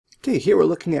Okay, here we're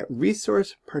looking at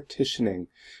resource partitioning.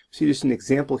 So just an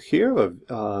example here of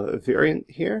a variant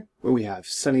here where we have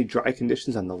sunny, dry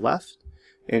conditions on the left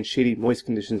and shady, moist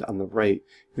conditions on the right.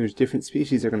 There's different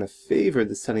species that are going to favor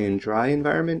the sunny and dry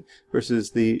environment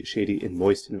versus the shady and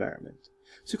moist environment.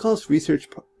 So we call this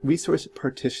resource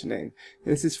partitioning.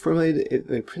 And this is formulated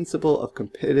the principle of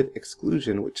competitive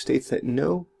exclusion, which states that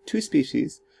no two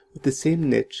species with the same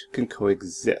niche can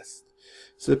coexist.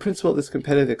 So the principle of this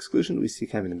competitive exclusion, we see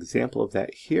kind of an example of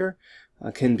that here,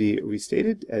 can be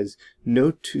restated as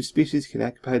no two species can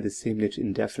occupy the same niche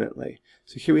indefinitely.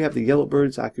 So here we have the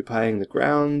yellowbirds occupying the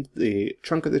ground, the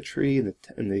trunk of the tree,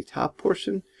 and the top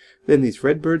portion. Then these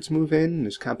redbirds move in,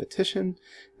 there's competition,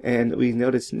 and we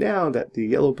notice now that the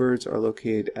yellowbirds are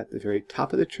located at the very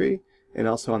top of the tree and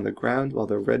also on the ground, while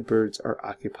the redbirds are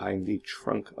occupying the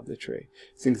trunk of the tree.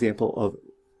 It's an example of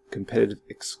competitive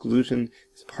exclusion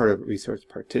as part of resource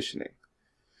partitioning.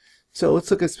 So let's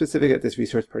look specific at this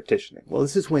resource partitioning. Well,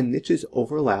 this is when niches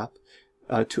overlap.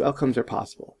 Two outcomes are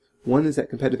possible. One is that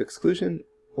competitive exclusion,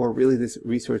 or really this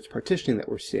resource partitioning that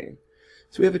we're seeing.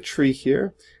 So we have a tree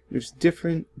here. There's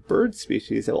different bird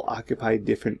species that will occupy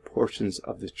different portions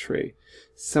of the tree.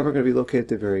 Some are going to be located at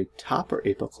the very top or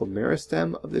apical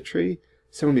meristem of the tree.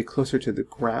 Some are going to be closer to the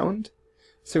ground.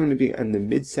 Some are going to be in the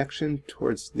midsection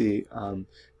towards the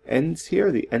ends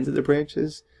here, the ends of the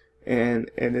branches,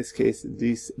 and in this case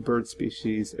these bird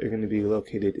species are going to be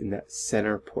located in that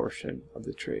center portion of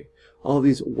the tree. All of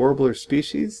these warbler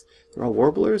species, they're all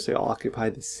warblers, they all occupy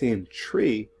the same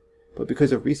tree, but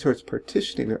because of resource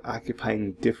partitioning they're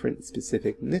occupying different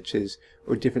specific niches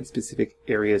or different specific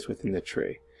areas within the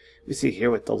tree. We see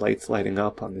here with the lights lighting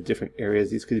up on the different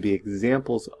areas, these could be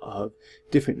examples of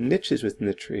different niches within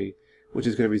the tree, which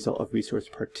is going to result of resource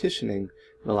partitioning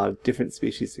and allow different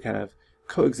species to kind of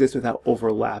coexist without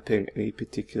overlapping any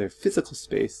particular physical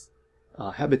space,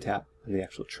 habitat in the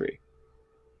actual tree.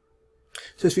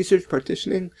 So this resource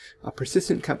partitioning,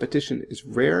 persistent competition is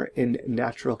rare in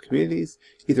natural communities.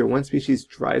 Either one species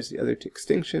drives the other to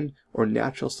extinction, or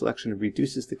natural selection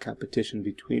reduces the competition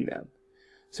between them.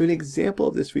 So an example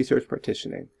of this resource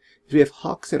partitioning is we have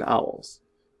hawks and owls.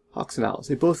 Hawks and owls,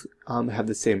 they both have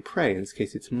the same prey. In this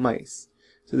case it's mice.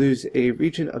 So there's a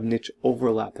region of niche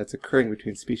overlap that's occurring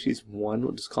between species 1,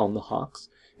 we'll just call them the hawks,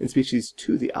 and species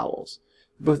 2, the owls.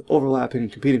 They're both overlapping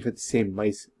and competing for the same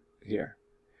mice here.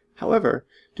 However,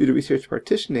 due to resource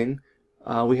partitioning,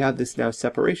 we have this now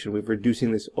separation. We're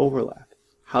reducing this overlap.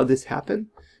 How did this happen?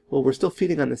 Well, we're still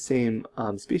feeding on the same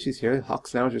species here. The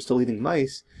hawks and owls are still eating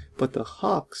mice, but the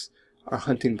hawks are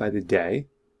hunting by the day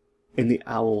and the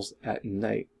owls at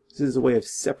night. This is a way of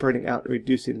separating out and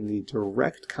reducing the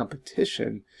direct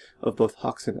competition of both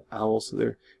hawks and owls, so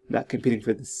they're not competing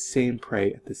for the same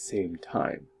prey at the same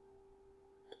time.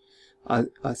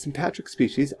 Sympatric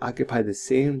species occupy the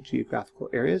same geographical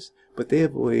areas, but they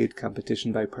avoid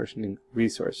competition by partitioning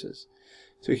resources.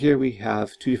 So here we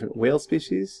have two different whale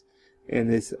species, and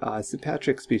this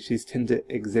Sympatric species tend to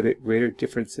exhibit greater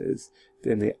differences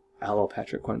than the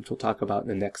Allopatric one, which we'll talk about in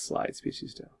the next slide,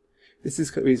 species 2. This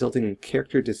is resulting in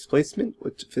character displacement,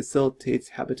 which facilitates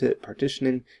habitat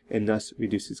partitioning and thus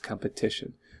reduces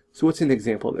competition. So what's an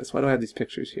example of this? Why do I have these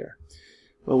pictures here?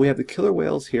 Well, we have the killer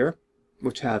whales here,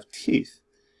 which have teeth.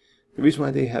 The reason why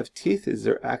they have teeth is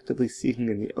they're actively seeking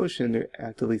in the ocean, they're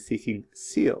actively seeking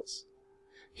seals.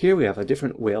 Here we have a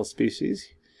different whale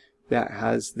species that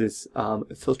has this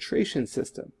filtration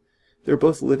system. They're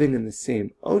both living in the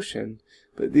same ocean,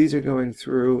 but these are going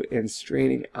through and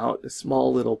straining out a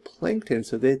small little plankton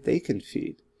so that they can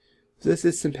feed. So this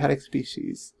is sympatric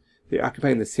species. They're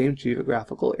occupying the same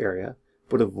geographical area,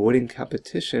 but avoiding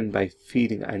competition by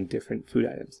feeding on different food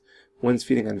items. One's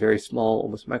feeding on very small,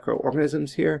 almost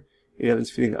microorganisms here, and the other's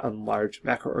feeding on large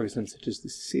macroorganisms such as the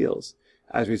seals.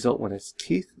 As a result, one has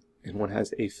teeth, and one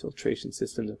has a filtration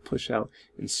system to push out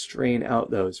and strain out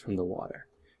those from the water.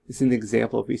 This is an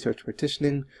example of resource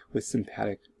partitioning with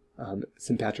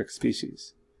sympatric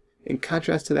species. In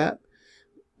contrast to that,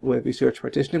 with resource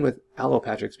partitioning with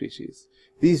allopatric species.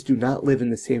 These do not live in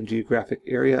the same geographic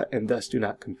area and thus do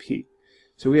not compete.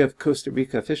 So we have Costa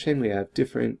Rica fishing, we have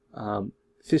different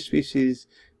fish species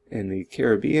in the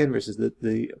Caribbean versus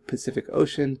the Pacific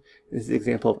Ocean. This is an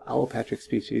example of allopatric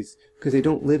species because they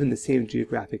don't live in the same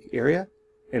geographic area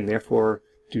and therefore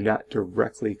do not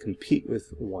directly compete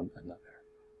with one another.